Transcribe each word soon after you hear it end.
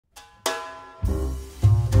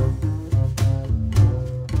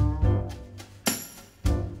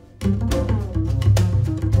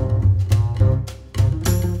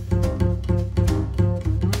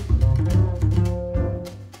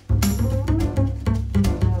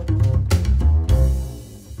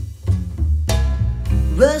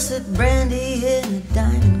russet brandy in a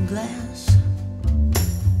diamond glass.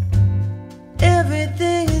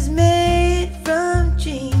 Everything is made from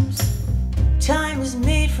dreams. Time is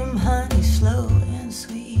made from honey, slow and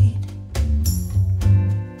sweet.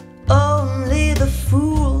 Only the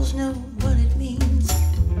fools know what it means.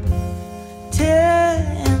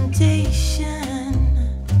 Temptation,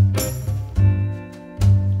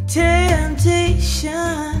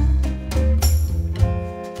 temptation,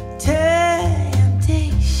 temptation.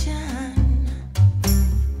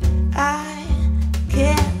 I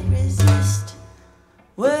can't resist.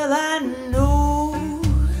 Well, I know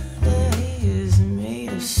that he is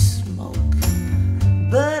made of smoke,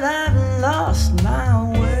 but I've lost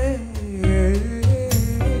my way.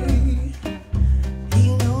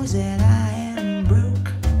 He knows that I am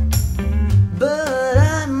broke, but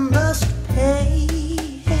I must pay.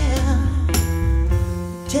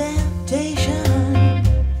 Temptation,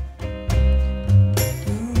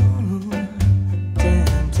 ooh,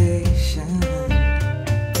 temptation,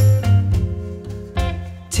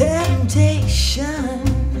 temptation.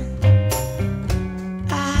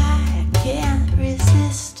 I can't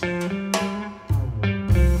resist.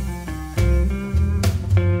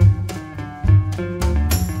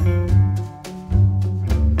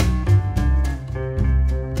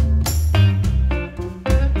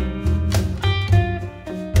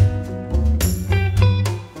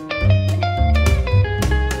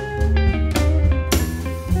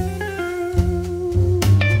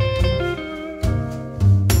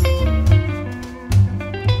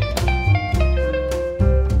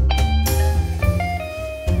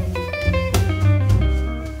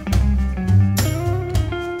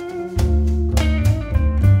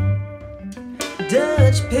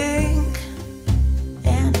 Dutch pink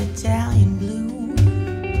and Italian blue.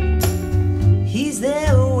 He's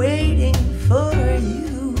there waiting for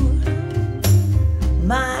you.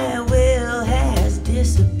 My